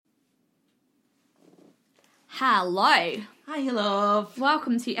Hello. Hi, love.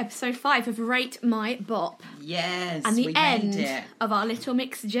 Welcome to episode 5 of Rate My Bop. Yes, and the we end made it. of our Little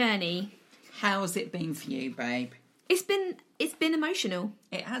Mix journey. How's it been for you, babe? It's been emotional.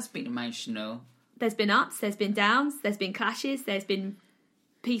 It has been emotional. There's been ups, there's been downs, there's been clashes, there's been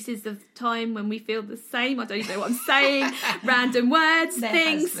pieces of time when we feel the same. I don't even know what I'm saying. Random words,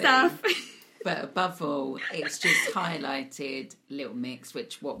 things, stuff. But above all, it's just highlighted Little Mix,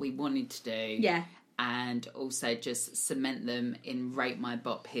 which what we wanted to do. Yeah. And also just cement them in Rate My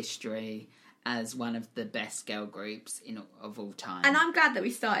Bop history as one of the best girl groups of all time. And I'm glad that we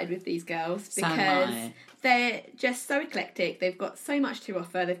started with these girls because they're just so eclectic. They've got so much to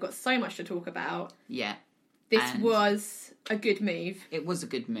offer. They've got so much to talk about. Yeah. This was a good move. It was a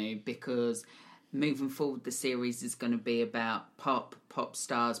good move because moving forward, the series is going to be about pop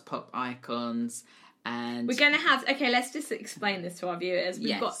stars, pop icons, and we're going to have... Okay, let's just explain this to our viewers.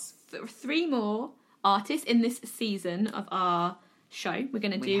 We've got 3 more artists in this season of our show. We're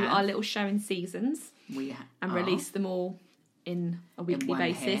going to do our little show in seasons and release them all in a weekly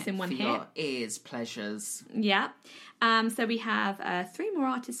basis in one hit. Your ears pleasures. Yeah. So we have 3 more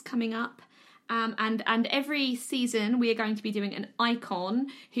artists coming up. And every season we are going to be doing an icon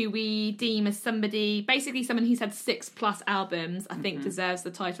who we deem as basically someone who's had 6+ albums, I think deserves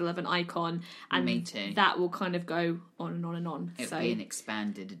the title of an icon. And me too. That will kind of go on and on and on. It'll be an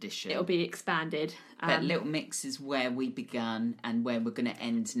expanded edition. It'll be expanded. But Little Mix is where we began and where we're going to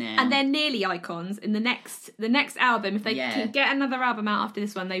end now. And they're nearly icons. In the next album, if they can get another album out after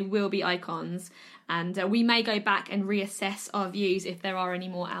this one, they will be icons. And we may go back and reassess our views if there are any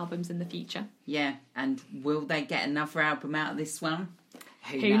more albums in the future. Yeah, and will they get another album out of this one?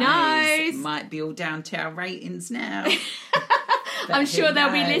 Who knows? Might be all down to our ratings now. I'm sure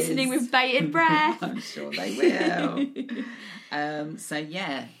they'll be listening with bated breath. I'm sure they will. So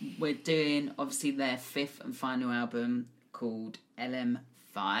yeah, we're doing obviously their 5th and final album called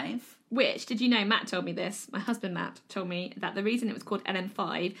LM5. Which, did you know, Matt told me this, my husband Matt told me that the reason it was called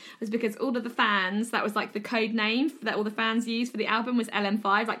LM5 was because all of the fans, that was like the code name that all the fans used for the album was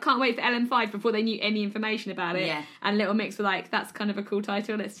LM5. Like, can't wait for LM5 before they knew any information about it. Yeah. And Little Mix were like, that's kind of a cool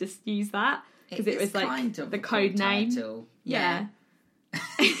title, let's just use that. Because it was like kind of the code name. Title. Yeah.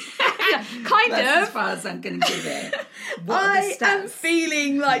 Kind That's of. as far as I'm going to give it. What I are the stats? am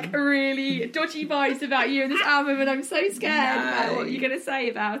feeling like really dodgy vibes about you and this album, and I'm so scared about what you're going to say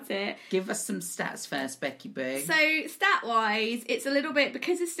about it. Give us some stats first, Becky Boo. So, stat-wise, it's a little bit,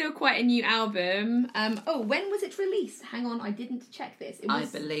 because it's still quite a new album. When was it released? Hang on, I didn't check this. I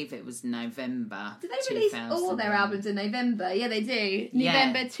believe it was November. Did they release all their albums in November? Yeah, they do.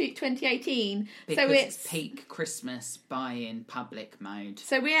 November 2018. Because so it's peak Christmas buy-in public mode.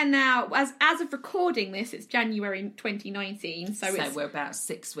 So we are now, as of recording this, it's January 2019. So we're about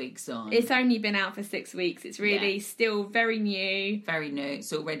 6 weeks on. It's only been out for 6 weeks. It's really still very new. Very new.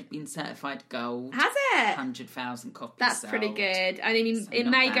 It's already been certified gold. Has it? 100,000 copies That's sold. pretty good. I mean, it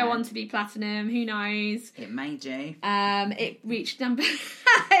may go on to be platinum. Who knows? It may do. It reached number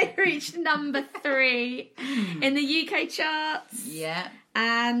 3 in the UK charts. Yeah.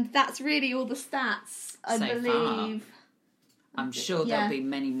 And that's really all the stats, I believe. I'm sure there'll be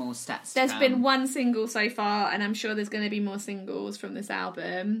many more stats. There's been 1 single so far, and I'm sure there's going to be more singles from this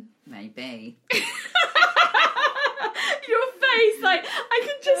album. Maybe. Your face, like, I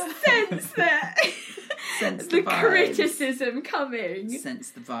can just sense that. Sense the vibes. criticism coming.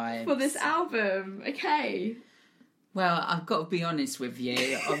 Sense the vibes. For this album. Okay. Well, I've got to be honest with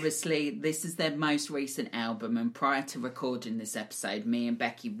you. Obviously, this is their most recent album, and prior to recording this episode, me and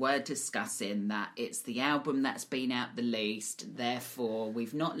Becky were discussing that it's the album that's been out the least, therefore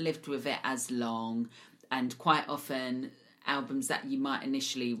we've not lived with it as long, and quite often albums that you might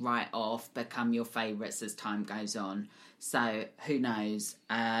initially write off become your favourites as time goes on. So, who knows?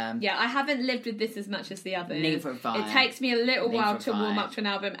 Yeah, I haven't lived with this as much as the others. Neither have I. It takes me a little while to warm up to an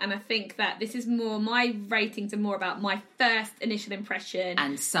album, and I think that this is more, my ratings are more about my first initial impression.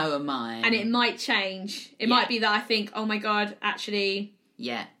 And so am I. And it might change. It might be that I think, oh my God, actually...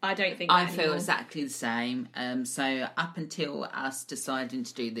 Yeah. I don't think that I feel anymore. exactly the same. So up until us deciding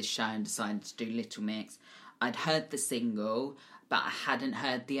to do this show and deciding to do Little Mix, I'd heard the single, but I hadn't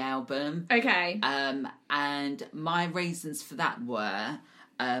heard the album. Okay. And my reasons for that were,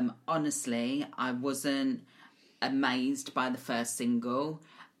 honestly, I wasn't amazed by the first single.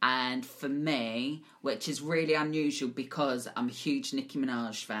 And for me, which is really unusual because I'm a huge Nicki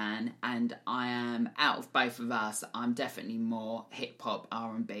Minaj fan, and I am, out of both of us, I'm definitely more hip-hop,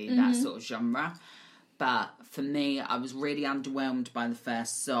 R&B, that sort of genre. But for me, I was really underwhelmed by the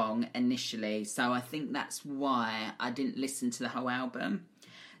first song initially, so I think that's why I didn't listen to the whole album.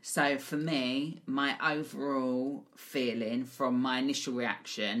 So for me, my overall feeling from my initial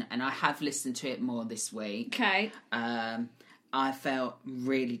reaction, and I have listened to it more this week. Okay. I felt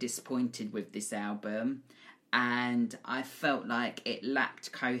really disappointed with this album, and I felt like it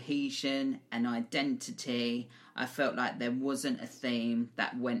lacked cohesion and identity. I felt like there wasn't a theme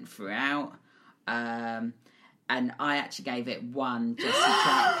that went throughout. And I actually gave it 1 Jessie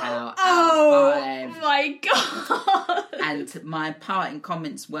track out of 5. Oh my god! And my parting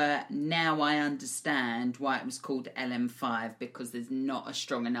comments were, now I understand why it was called LM5, because there's not a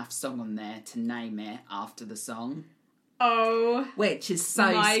strong enough song on there to name it after the song. Oh, which is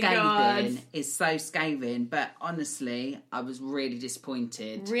so my scathing. God. Is so scathing. But honestly, I was really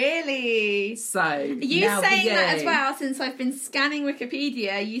disappointed. really? So You now for saying that as you. well, since I've been scanning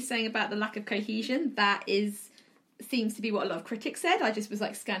Wikipedia, you saying about the lack of cohesion, that seems to be what a lot of critics said. I just was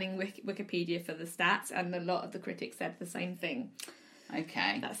like scanning Wikipedia for the stats, and a lot of the critics said the same thing.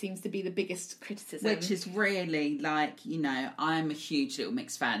 Okay. That seems to be the biggest criticism. Which is really like, you know, I'm a huge Little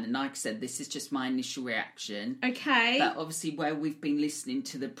Mix fan, and like I said, this is just my initial reaction. okay. But obviously, where we've been listening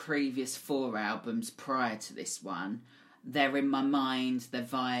to the previous 4 albums prior to this one, they're in my mind, they're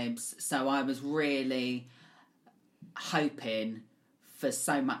vibes. So I was really hoping for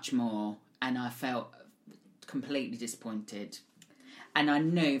so much more, and I felt completely disappointed. And I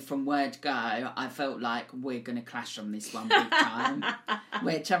knew from word go, I felt like we're going to clash on this one big time.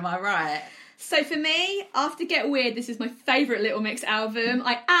 Which, am I right? So for me, after Get Weird, this is my favourite Little Mix album.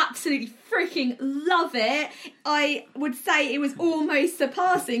 I absolutely freaking love it. I would say it was almost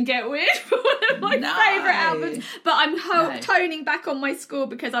surpassing Get Weird for one of my No. favourite albums. But I'm No. toning back on my score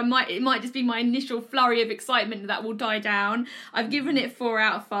because it might just be my initial flurry of excitement that will die down. I've given it 4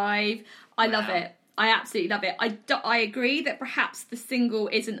 out of 5. I love Wow. it. I absolutely love it. I agree that perhaps the single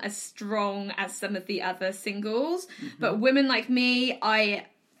isn't as strong as some of the other singles, but Women Like Me, I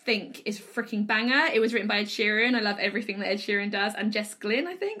think is a freaking banger. It was written by Ed Sheeran. I love everything that Ed Sheeran does, and Jess Glynn,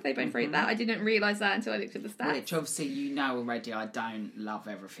 I think they both wrote that. I didn't realise that until I looked at the stats. Which obviously you know already, I don't love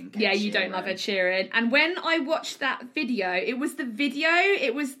everything Ed Yeah, you don't Sheeran. love Ed Sheeran. And when I watched that video, it was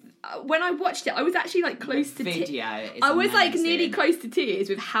when I watched it, I was actually like close to Video is I was like amazing. nearly close to tears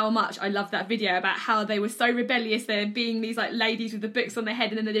with how much I loved that video, about how they were so rebellious. They're being these like ladies with the books on their head,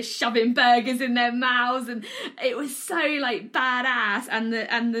 and then they're just shoving burgers in their mouths, and it was so like badass.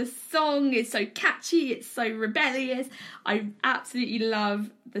 And the song is so catchy. It's so rebellious. I absolutely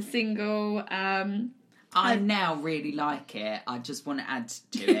love the single. I now really like it. I just want to add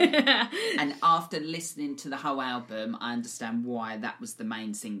to it. And after listening to the whole album, I understand why that was the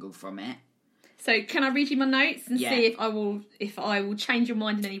main single from it. So can I read you my notes and Yeah. see if I will change your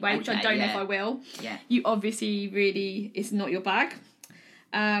mind in any way, which I Okay, don't know if yeah. I will. Yeah. You obviously really, it's not your bag.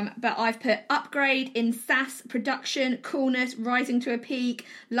 But I've put upgrade in sass, production, coolness, rising to a peak,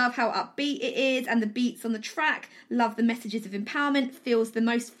 love how upbeat it is and the beats on the track, love the messages of empowerment, feels the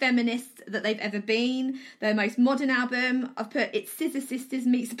most feminist that they've ever been, their most modern album. I've put it's Scissor Sisters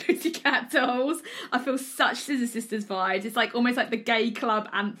meets the Pussycat Dolls. I feel such Scissor Sisters vibes. It's like almost like the gay club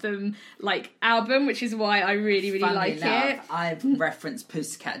anthem like album, which is why I really, really Funnily like enough, it. I've referenced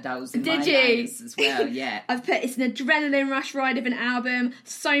Pussycat Dolls in Did my you? notes as well, yeah. I've put it's an adrenaline rush ride of an album,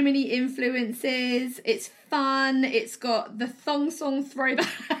 so many influences, it's fun, it's got the thong song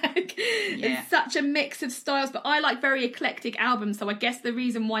throwback. It's such a mix of styles, but I like very eclectic albums, so I guess the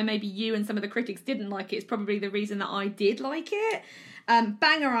reason why maybe you and some of the critics didn't like it is probably the reason that I did like it.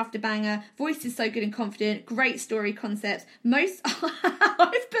 Banger after banger, voice is so good and confident, great story concepts,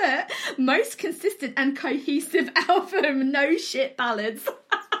 I've put most consistent and cohesive album, no shit ballads.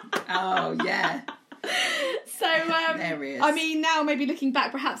 Oh, yeah. So, There is. I mean, now maybe looking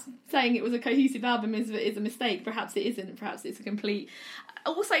back, perhaps saying it was a cohesive album is a mistake. Perhaps it isn't. Perhaps it's a complete.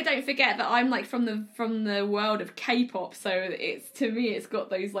 Also, don't forget that I'm like from the world of K-pop, so to me it's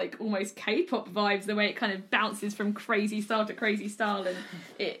got those like almost K-pop vibes. The way it kind of bounces from crazy style to crazy style, and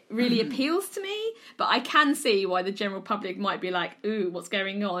it really appeals to me. But I can see why the general public might be like, "Ooh, what's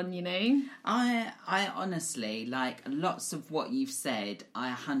going on?" You know. I honestly, like, lots of what you've said,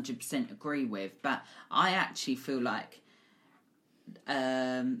 I 100% agree with, but I actually feel like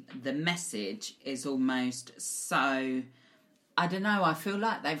the message is almost so... I don't know, I feel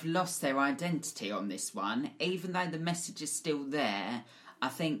like they've lost their identity on this one. Even though the message is still there, I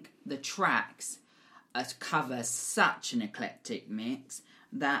think the tracks cover such an eclectic mix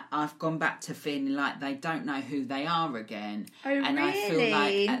that I've gone back to feeling like they don't know who they are again. Oh, and really? I feel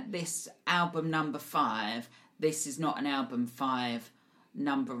like at this album number 5, this is not an album 5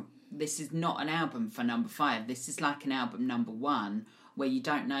 number... This is not an album for number 5. This is like an album number 1 where you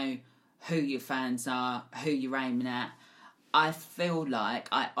don't know who your fans are, who you're aiming at. I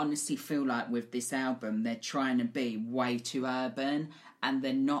honestly feel like with this album, they're trying to be way too urban, and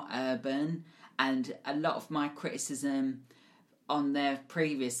they're not urban. And a lot of my criticism on their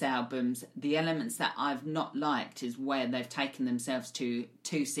previous albums, the elements that I've not liked is where they've taken themselves too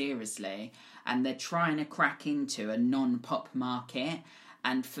seriously, and they're trying to crack into a non-pop market.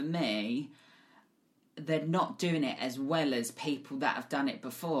 And for me, they're not doing it as well as people that have done it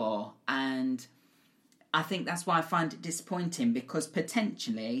before. And I think that's why I find it disappointing, because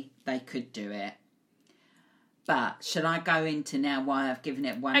potentially they could do it. But shall I go into now why I've given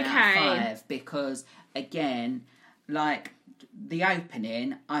it 1 out of 5? Because, again, like, the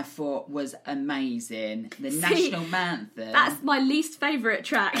opening I thought was amazing. The national anthem. That's my least favourite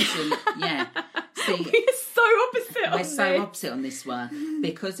track. Yeah. See, we're so opposite on we're this. so opposite on this one.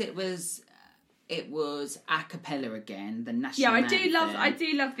 Because it was a cappella again, the national anthem. I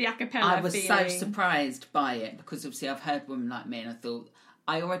do love the a cappella I was feeling. so surprised by it, because obviously I've heard Women Like Me, and I thought,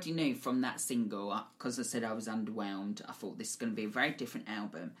 I already knew from that single, because I said I was underwhelmed, I thought this is going to be a very different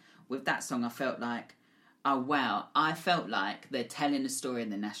album. With that song, I felt like, oh wow, I felt like they're telling a story in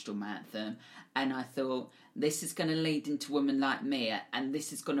the national anthem, and I thought, this is going to lead into Women Like Me, and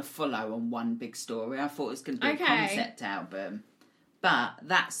this is going to follow on one big story. I thought it was going to be a concept album. But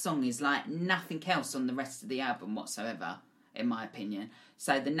that song is like nothing else on the rest of the album whatsoever, in my opinion.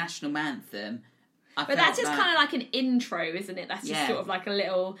 So the national anthem, but that's just kind of like an intro, isn't it? That's just sort of like a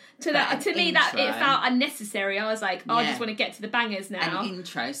little... To me, that it felt unnecessary. I was like, I just want to get to the bangers now. An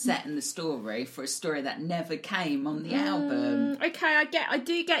intro setting the story for a story that never came on the album. Okay, I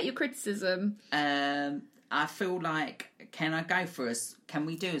do get your criticism. I feel like, can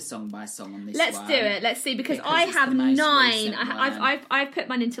we do a song by song on this Let's one? do it. Let's see, because I have 9. I've put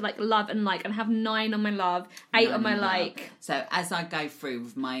mine into like love and like, and have 9 on my love, 8 on my like. So as I go through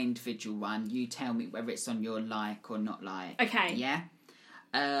with my individual one, you tell me whether it's on your like or not like. Okay. Yeah?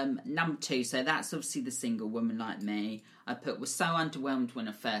 Number 2, so that's obviously the single Woman Like Me. I was so underwhelmed when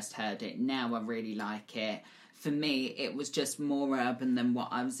I first heard it. Now I really like it. For me, it was just more urban than what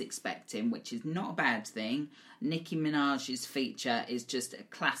I was expecting, which is not a bad thing. Nicki Minaj's feature is just a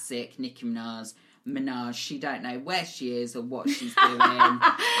classic Nicki Minaj. She don't know where she is or what she's doing.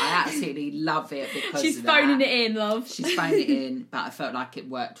 I absolutely love it because she's of that. phoning it in, love. She's phoning it in, but I felt like it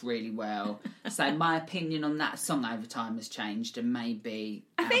worked really well. So my opinion on that song over time has changed, and maybe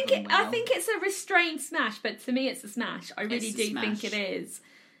I think it's a restrained smash, but to me it's a smash. I really do think it is.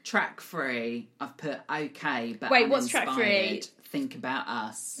 Track 3, I've put okay, but wait, what's track 3? Think About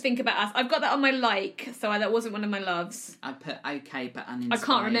Us. Think About Us. I've got that on my like, so that wasn't one of my loves. I put okay, but uninspired. I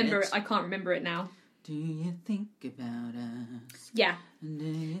can't remember it. I can't remember it now. Do you think about us? Yeah.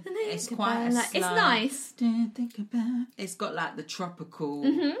 It's quite a slow, it's nice. Do you think about? It's got like the tropical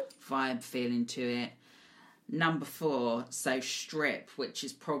vibe feeling to it. Number 4, so Strip, which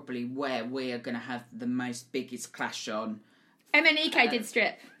is probably where we are going to have the biggest clash on. MNEK did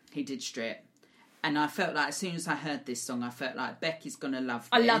Strip. He did Strip. And I felt like as soon as I heard this song, I felt like Becky's going to love this.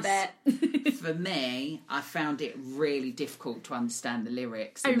 I love it. For me, I found it really difficult to understand the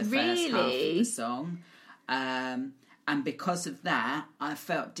lyrics in the first half of the song. And because of that, I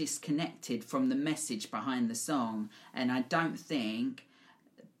felt disconnected from the message behind the song. And I don't think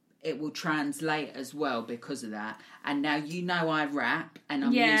it will translate as well because of that. And now I rap, and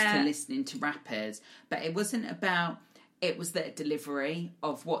I'm used to listening to rappers. But it wasn't about... It was the delivery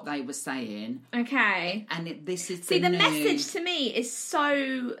of what they were saying. Okay. And this is the message to me is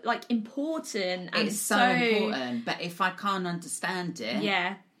so, like, important. And it's so important. But if I can't understand it...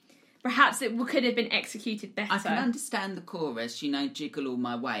 Yeah. Perhaps it could have been executed better. I can understand the chorus, jiggle all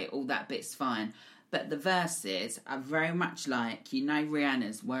my way, all that bit's fine. But the verses are very much like,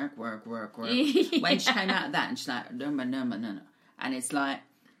 Rihanna's work, work, work, work. When she came out of that and she's like, no. And it's like...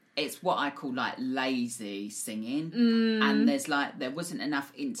 It's what I call like lazy singing, and there wasn't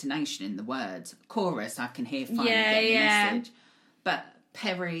enough intonation in the words. Chorus, I can hear fine getting the message, but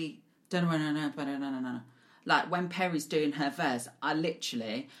Perry, like when Perry's doing her verse, I listened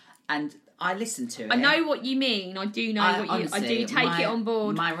to it. I know what you mean. I do know I do take it on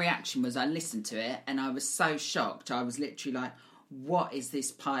board. My reaction was I listened to it and I was so shocked. I was literally like, "What is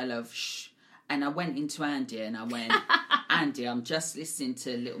this pile of shh?" And I went into Andy and I went, Andy, I'm just listening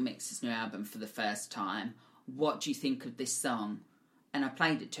to Little Mix's new album for the first time. What do you think of this song? And I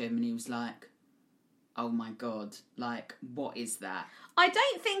played it to him and he was like, oh my God, like, what is that? I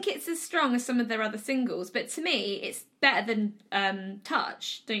don't think it's as strong as some of their other singles, but to me, it's better than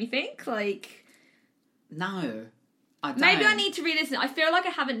Touch, don't you think? Like... No, I don't. Maybe I need to re-listen. I feel like I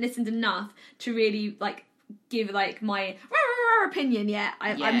haven't listened enough to really, like, give, like, my... our opinion yet.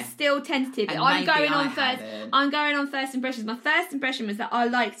 Yeah. I'm still tentative. And I'm maybe going I on first. haven't. I'm going on first impressions. My first impression was that I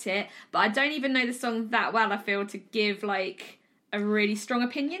liked it, but I don't even know the song that well, I feel, to give like a really strong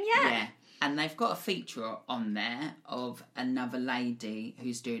opinion yet. Yeah. And they've got a feature on there of another lady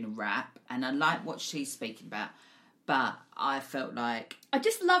who's doing a rap, and I like what she's speaking about, but I felt like I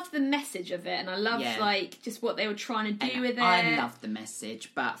just loved the message of it, and I loved Yeah. like just what they were trying to do with it. I loved the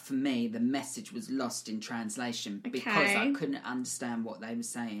message, but for me the message was lost in translation because I Okay. couldn't understand what they were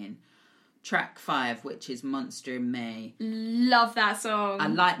saying. Track 5, which is Monster and Me. Love that song. I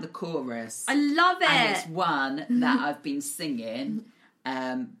like the chorus. I love it. And it's one that I've been singing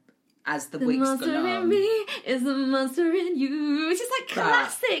as the weeks monster gone in on. me is the monster in you. It's just like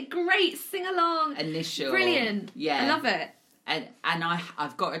classic, great sing along, Initial, brilliant. yeah. I love it. And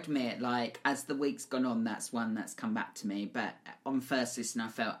I've got to admit, like, as the week's gone on, that's one that's come back to me. But on first listen, I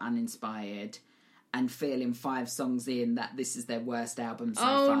felt uninspired and feeling 5 songs in that this is their worst album so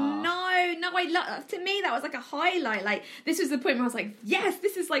Oh far. no! To me that was like a highlight. Like this was the point where I was like, yes,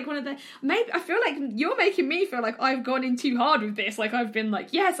 this is like one of the. Maybe I feel like you're making me feel like I've gone in too hard with this. Like I've been like,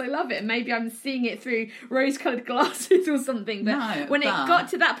 yes, I love it. And maybe I'm seeing it through rose-colored glasses or something. But No, when it but- got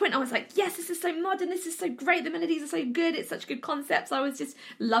to that point, I was like, yes, this is so modern. This is so great. The melodies are so good. It's such good concepts. I was just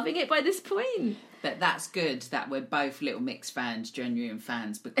loving it by this point. But that's good that we're both Little Mix fans, genuine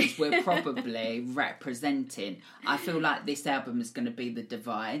fans, because we're probably representing. I feel like this album is going to be the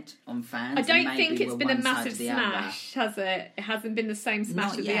divide on fans. I and don't maybe think it's we're been a one side massive or the other. smash, has it? It hasn't been the same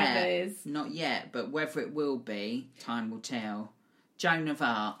smash as the others. Not yet, but whether it will be, time will tell. Joan of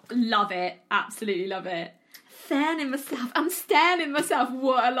Arc. Love it. Absolutely love it. Fanning myself. I'm standing myself.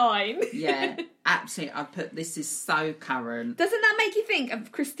 What a line. Yeah, absolutely. I put this is so current. Doesn't that make you think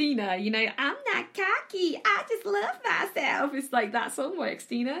of Christina? You know, I'm not cocky. I just love myself. It's like that song by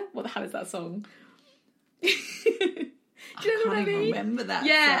Christina. What the hell is that song? Do you know what I can't even mean? remember that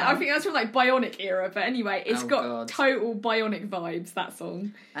Yeah, song. I think that's from like Bionic era. But anyway, it's Oh, got God. total Bionic vibes. That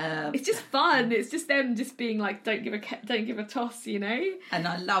song. It's just fun. It's just them just being like, don't give a toss. You know. And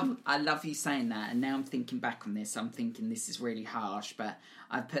I love you saying that. And now I'm thinking back on this. I'm thinking this is really harsh, but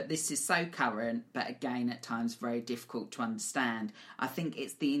I put this is so current, but again at times very difficult to understand. I think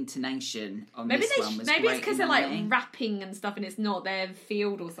it's the intonation on Maybe this one was maybe great it's because in they're the like way. rapping and stuff, and it's not their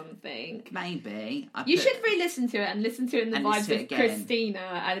field or something. Maybe You should re-listen to it and listen to it in the And vibes listen to of it again. Christina,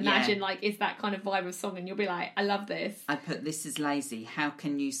 and imagine like is that kind of vibe of song, and you'll be like, I love this. I put this is lazy. How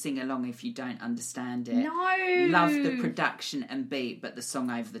can you sing along if you don't understand it? No, Love the production and beat, but the song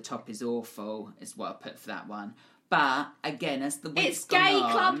over the top is awful. Is what I put for that one. But again, as the weeks It's gone gay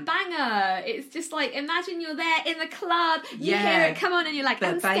on, club banger. It's just like imagine you're there in the club, you Yeah. hear it come on, and you're like, But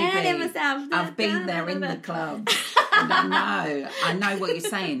I'm standing baby, myself. I've been there in the club, and I know what you're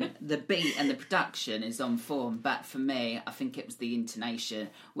saying. The beat and the production is on form, but for me, I think it was the intonation.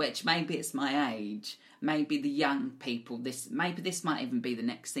 Which maybe it's my age, maybe the young people. This might even be the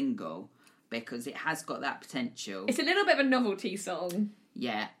next single because it has got that potential. It's a little bit of a novelty song.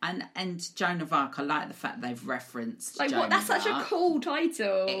 Yeah, and Joan of Arc, I like the fact they've referenced Like Joan what? That's of such a Arc. cool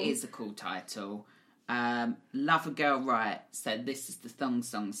title. It is a cool title. Love a Girl Right said this is the Thong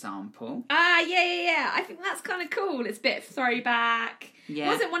Song sample. Yeah. I think that's kind of cool. It's a bit throwback. Yeah. It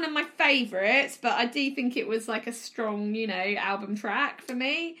wasn't one of my favourites, but I do think it was like a strong, album track for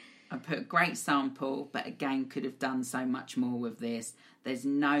me. I put a great sample, but again could have done so much more with this. There's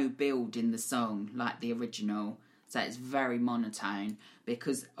no build in the song like the original, so it's very monotone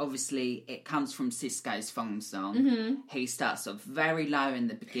because obviously it comes from Cisco's Thong Song. Mm-hmm. He starts off very low in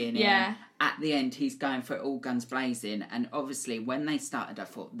the beginning. Yeah. At the end, he's going for it all guns blazing, and obviously when they started, I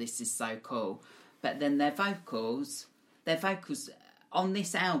thought this is so cool. But then their vocals on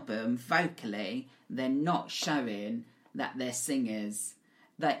this album, vocally, they're not showing that they're singers.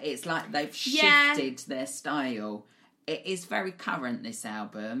 That it's like they've shifted their style. It is very current, this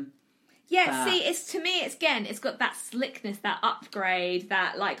album. Yeah, But- see, it's got that slickness, that upgrade,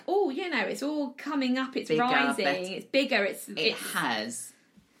 that like, it's all coming up, it's Bigger, rising, better. it's bigger, It has,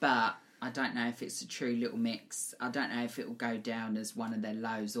 but I don't know if it's a true Little Mix. I don't know if it will go down as one of their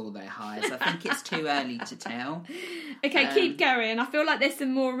lows or their highs. I think it's too early to tell. Okay, keep going. I feel like there's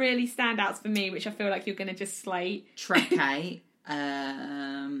some more really standouts for me, which I feel like you're going to just slate. Track 8,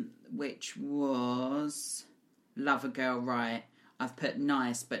 which was Love a Girl Right. I've put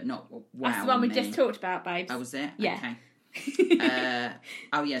nice, but not wow. That's the one on we me. just talked about, babes. Oh, was it? Yeah. Okay.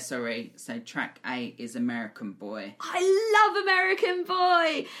 Oh yeah, sorry. So track 8 is American Boy. I love American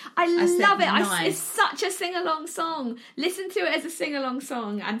Boy. I said love it. nice. It's such a sing-along song. Listen to it as a sing-along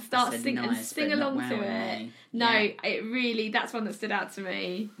song and start said sing and nice, sing but not along to wowing it. me. No, Yeah. it really, that's one that stood out to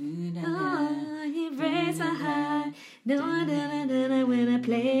me. Oh, you raise my heart. No, when I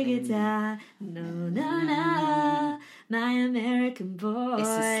play guitar. No, my American boy. It's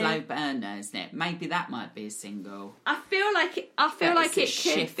a slow burner, isn't it? Maybe that might be a single. I feel like it But could it's a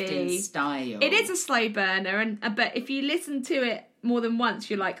shift be. in style. It is a slow burner, and but if you listen to it more than once,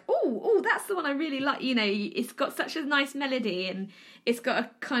 you're like, oh, that's the one I really like. You know, it's got such a nice melody, and it's got a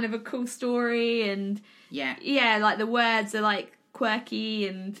kind of a cool story, and yeah, like the words are like quirky,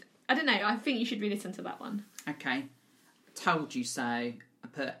 and I don't know. I think you should re-listen to that one. Okay. Told you so. I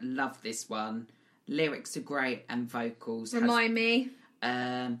put love this one. Lyrics are great and vocals. Remind me.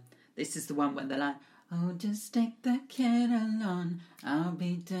 This is the one where they're like, oh, just take the kettle on. I'll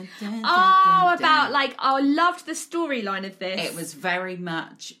be dun, dun, dun, Oh, dun, about dun. like I loved the storyline of this. It was very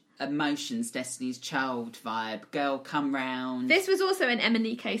much Emotions, Destiny's Child vibe. Girl, come round. This was also an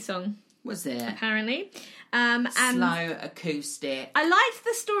Emanike song, Was it? apparently. And Slow, acoustic. I liked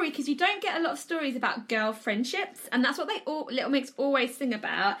the story because you don't get a lot of stories about girl friendships, and that's what Little Mix always sing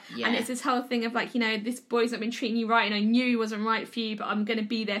about. Yeah. And it's this whole thing of like, you know, this boy's not been treating you right, and I knew he wasn't right for you, but I'm going to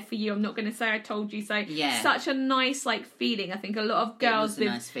be there for you. I'm not going to say I told you so. Yeah. Such a nice like feeling. I think a lot of It girls was a with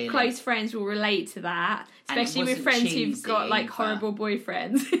nice feeling. close friends will relate to that, And it especially with wasn't friends who've cheesy got like either. horrible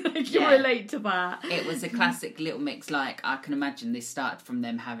boyfriends. Like, you'll Yeah. relate to that. It was a classic Little Mix. Like, I can imagine this started from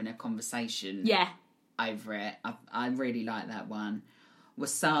them having a conversation Yeah. over it. I really like that one.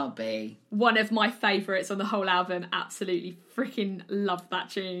 Wasabi. One of my favourites on the whole album. Absolutely freaking love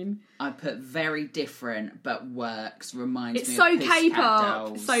that tune. I put very different but works. Reminds It's me so of Pussycat K-pop.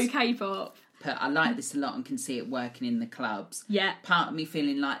 Dolls. So K-pop. But I like this a lot and can see it working in the clubs. Yeah. Part of me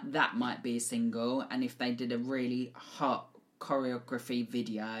feeling like that might be a single, and if they did a really hot choreography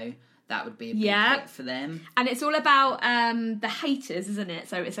video, that would be a big hit for them. And it's all about the haters, isn't it?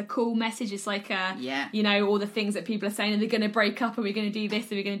 So it's a cool message. It's like, you know, all the things that people are saying, and they're going to break up, and we're going to do this,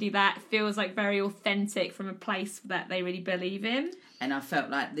 and we're going to do that. It feels like very authentic from a place that they really believe in. And I felt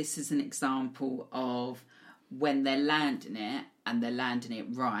like this is an example of when they're landing it, and they're landing it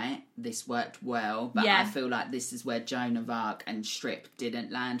right, this worked well. But I feel like this is where Joan of Arc and Strip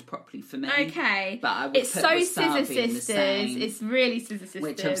didn't land properly for me. Okay. But I would it's put so Wasabi Scissor in the Sisters. same, It's really Scissor Sisters.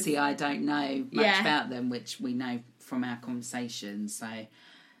 which obviously I don't know much Yeah. about them, which we know from our conversations. So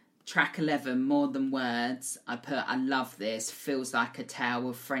track 11, More Than Words, I put I love this, feels like a tale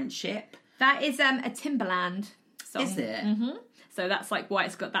of friendship. That is a Timbaland song. Is it? Mm-hmm. So that's like why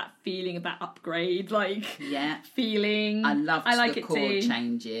it's got that feeling of that upgrade, like Yeah. feeling. I loved like the it chord too.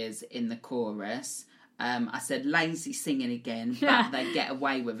 changes in the chorus. I said lazy singing again, but Yeah. they get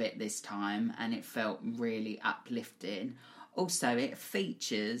away with it this time, and it felt really uplifting. Also, it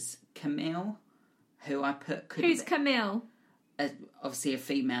features Camille, who I put could Who's Camille? obviously a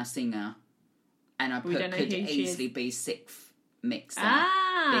female singer, and I We put don't know could who she is. easily be sixth mixer.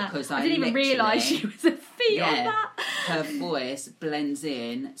 Because I didn't even literally- realise she was a feat on Yeah, that. her voice blends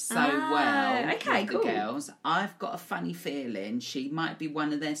in so Ah, well okay, with cool. the girls. I've got a funny feeling she might be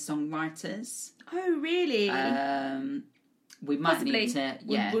one of their songwriters. Oh, really? We might Possibly. need to,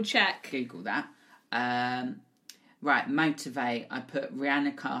 We'll check. Google that. Right, Motivate. I put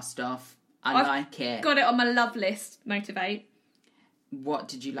Rihanna Cast Off. I I've like it. Got it on my love list. Motivate. What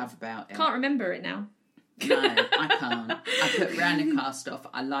did you love about it? Can't remember it now. No, I can't. I put Rihanna Cast Off.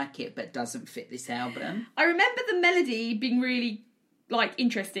 I like it, but doesn't fit this album. I remember the melody being really like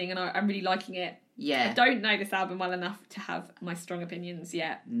interesting, and I'm really liking it. Yeah. I don't know this album well enough to have my strong opinions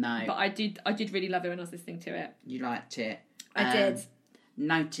yet. No. But I did really love it when I was listening to it. You liked it. I did.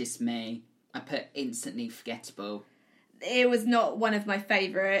 Notice Me. I put Instantly Forgettable. It was not one of my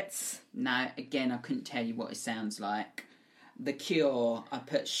favourites. No, again, I couldn't tell you what it sounds like. The Cure. I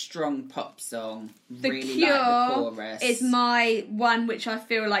put Strong Pop Song. The Really Cure like the chorus. is my one which I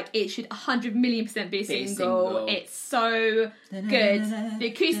feel like it should 100,000,000% be a single. It's so good. The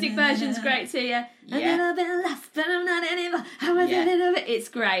acoustic version's great too, yeah. Yeah. I've never been lost, but I'm not anymore. It's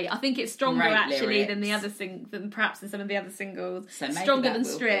great. I think it's stronger Great actually than lyrics. than perhaps in some of the other singles. So maybe Stronger that than will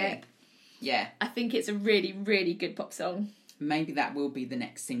Strip. Yeah. I think it's a really, really good pop song. Maybe that will be the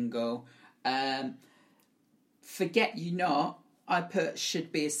next single. Forget You Not. I put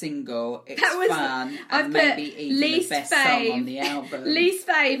should be a single. It's That was- fun I and put maybe even the least best song fave. on the album. Least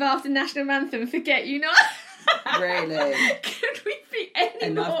fave after National Anthem, Forget You Not. Really? Could we be any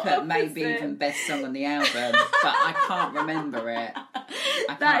And more I've put maybe opposite? even best song on the album, but I can't remember it. I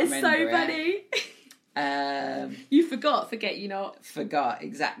That can't is so remember it. funny. You forget you not. Forgot,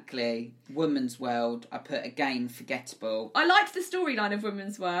 exactly. Woman's World, I put again, forgettable. I liked the storyline of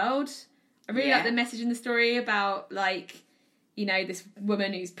Woman's World. I really like the message in the story about, like, you know, this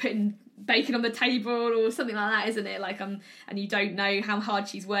woman who's putting bacon on the table or something like that, isn't it? Like, and you don't know how hard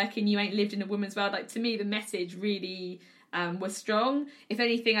she's working, you ain't lived in a woman's world. Like, to me, the message really was strong. If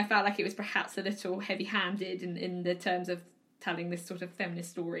anything, I felt like it was perhaps a little heavy-handed in the terms of telling this sort of feminist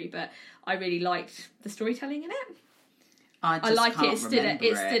story, but I really liked the storytelling in it. I liked it.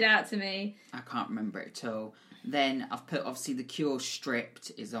 It stood out to me. I can't remember it at all. Then I've put, obviously, The Cure,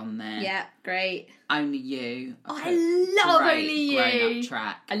 Stripped is on there. Yeah, great. Only You. I love Only You. Grown-up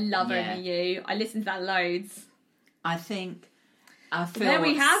track. I love Only You. I listen to that loads. I feel there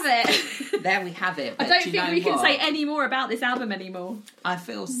we have it. There we have it. I don't think we can say any more about this album anymore. I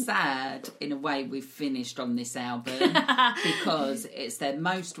feel sad, in a way, we've finished on this album because it's their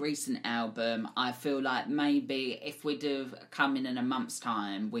most recent album. I feel like maybe if we'd have come in a month's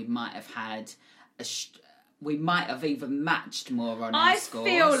time, we might have had we might have even matched more on our scores. I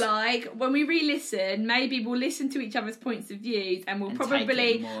feel like when we re-listen, maybe we'll listen to each other's points of views and we'll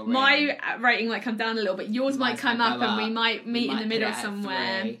probably... My rating might come down a little, but yours might come up and we might meet in the middle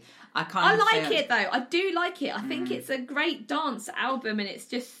somewhere. I like it, though. I do like it. I think it's a great dance album and it's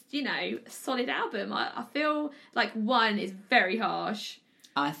just, you know, a solid album. I feel like one is very harsh.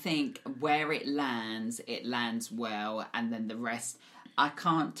 I think where it lands well, and then the rest, I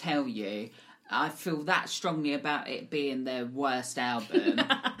can't tell you... I feel that strongly about it being their worst album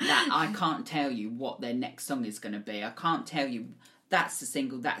that I can't tell you what their next song is going to be. I can't tell you that's a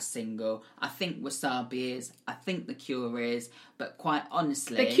single. I think Wasabi is. I think The Cure is. But quite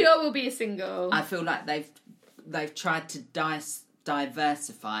honestly... The Cure will be a single. I feel like they've tried to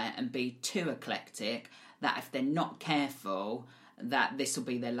diversify it and be too eclectic that if they're not careful... that this will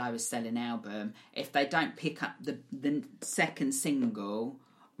be their lowest selling album. If they don't pick up the second single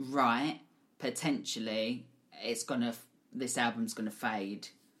right... potentially this album's gonna fade,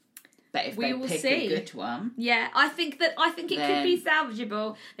 but if they pick a good one, I think it could be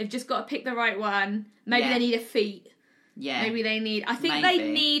salvageable. They've just got to pick the right one. Maybe they need a feat. Maybe they need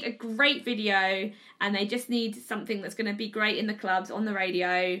they need a great video, and they just need something that's going to be great in the clubs, on the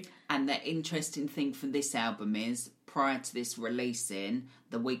radio. And the interesting thing for this album is, prior to this releasing,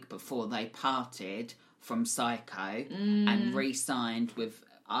 the week before, they parted from Psycho and re-signed with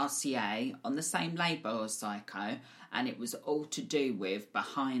RCA on the same label as Psycho, and it was all to do with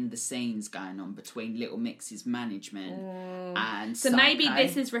behind the scenes going on between Little Mix's management and so Psycho. Maybe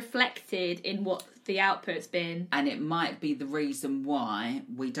this is reflected in what the output's been, and it might be the reason why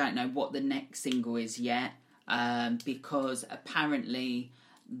we don't know what the next single is yet, because apparently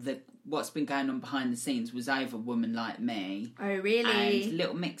what's been going on behind the scenes was over Woman Like Me. Oh really? And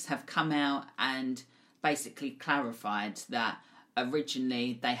Little Mix have come out and basically clarified that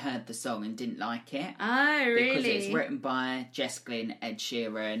originally they heard the song and didn't like it. Oh, really? Because it's written by Jess Glynne, Ed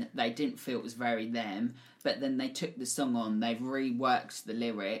Sheeran. They didn't feel it was very them, but then they took the song on, they've reworked the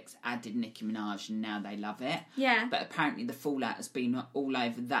lyrics, added Nicki Minaj, and now they love it. Yeah. But apparently the fallout has been all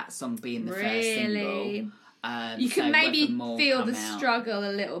over that song being the first single. You can maybe feel the struggle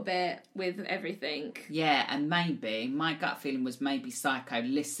a little bit with everything. Yeah, and maybe, my gut feeling was maybe Psycho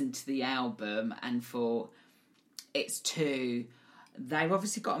listened to the album and thought it's too... They've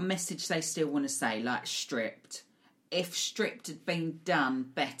obviously got a message they still want to say, like Stripped. If Stripped had been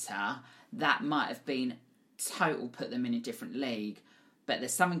done better, that might have been put them in a different league. But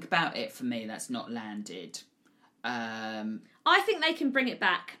there's something about it for me that's not landed. I think they can bring it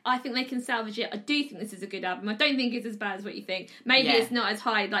back. I think they can salvage it. I do think this is a good album. I don't think it's as bad as what you think. Maybe it's not as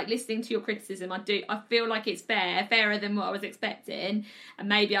high. Like, listening to your criticism, I feel like it's fairer than what I was expecting. And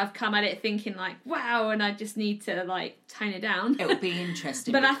maybe I've come at it thinking like, wow, and I just need to like tone it down. It'll be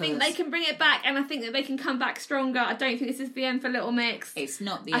interesting. But I think they can bring it back, and I think that they can come back stronger. I don't think this is the end for Little Mix. It's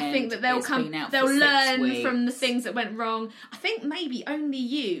not the end. I think that they'll learn from the things that went wrong. I think maybe Only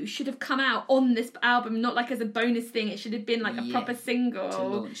You should have come out on this album, not like as a bonus thing. It should have been like a proper single to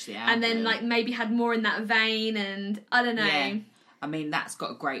launch the album, and then like maybe had more in that vein, and I don't know. Yeah. I mean, that's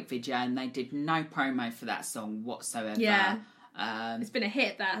got a great video, and they did no promo for that song whatsoever. Yeah. It's been a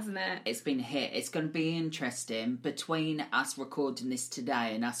hit, that, hasn't it? It's been a hit. It's going to be interesting between us recording this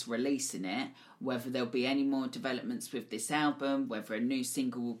today and us releasing it, whether there'll be any more developments with this album, whether a new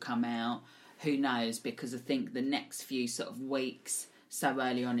single will come out. Who knows? Because I think the next few sort of weeks, so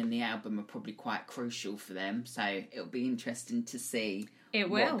early on in the album, are probably quite crucial for them. So it'll be interesting to see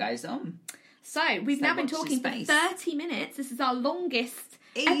what goes on. So we've now been talking for 30 minutes. This is our longest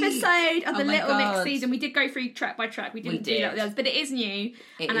episode of the Little Mix season. We did go through track by track. We didn't do that with others, but it is new,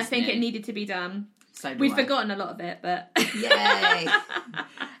 and I think it needed to be done. So We've forgotten a lot of it, but... Yay!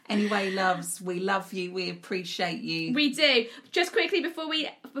 Anyway, loves, we love you. We appreciate you. We do. Just quickly before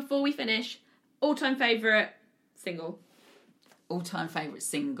we finish, all-time favourite single. All-time favourite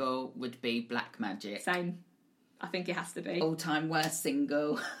single would be Black Magic. Same. I think it has to be. All-time worst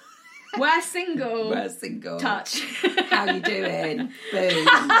single. Worst single. Worst single. Touch. How you doing? Boom.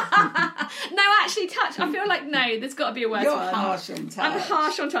 No, actually, Touch. I feel like, no, there's got to be a worse You're one. harsh on Touch. I'm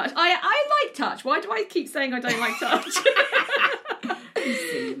harsh on Touch. I like Touch. Why do I keep saying I don't like Touch? You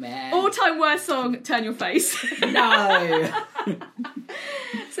silly man. All-time worst song, Turn Your Face. No.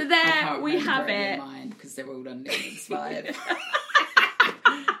 So there we have it. Because they're all on Netflix 5.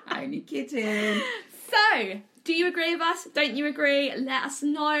 Only kidding. So, do you agree with us? Don't you agree? Let us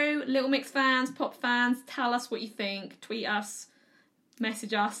know. Little Mix fans, pop fans, tell us what you think. Tweet us,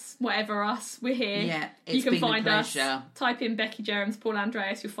 message us, whatever us. We're here. Yeah, you can been find a us. pleasure. Type in Becky Jerams, Paul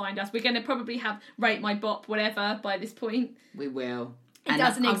Andreas, you'll find us. We're going to probably have Rate My Bop, whatever, by this point. We will. It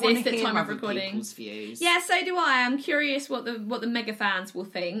doesn't exist at time of other recording. people's views. Yeah, so do I. I'm curious what the mega fans will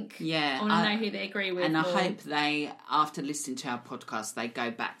think. Yeah, I want to know who they agree with. And I more. hope they, after listening to our podcast, they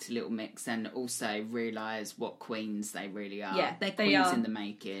go back to Little Mix and also realise what queens they really are. Yeah, they're they queens are. in the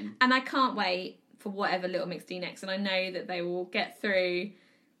making. And I can't wait for whatever Little Mix do next. And I know that they will get through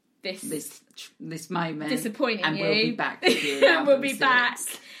this moment, disappointing and you. we'll be back with you. in And we'll album be 6. back.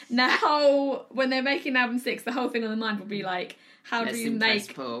 And when they're making album 6, the whole thing on the mind will be like, how Let's do you impress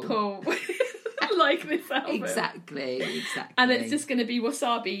make Paul. like this album? Exactly. And it's just going to be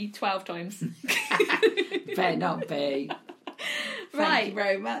Wasabi 12 times. Better not be. Right. Thank you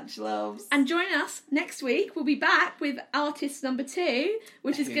very much, loves. And join us next week. We'll be back with artist number 2,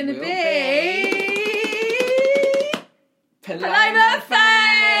 which is Who going to will be Paloma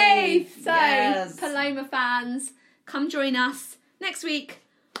Faith. So, Yes. Paloma fans, come join us next week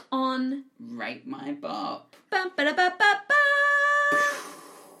on Rate My Bop. Bum, ba, da, ba, ba, ba.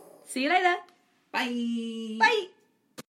 See you later. Bye. Bye.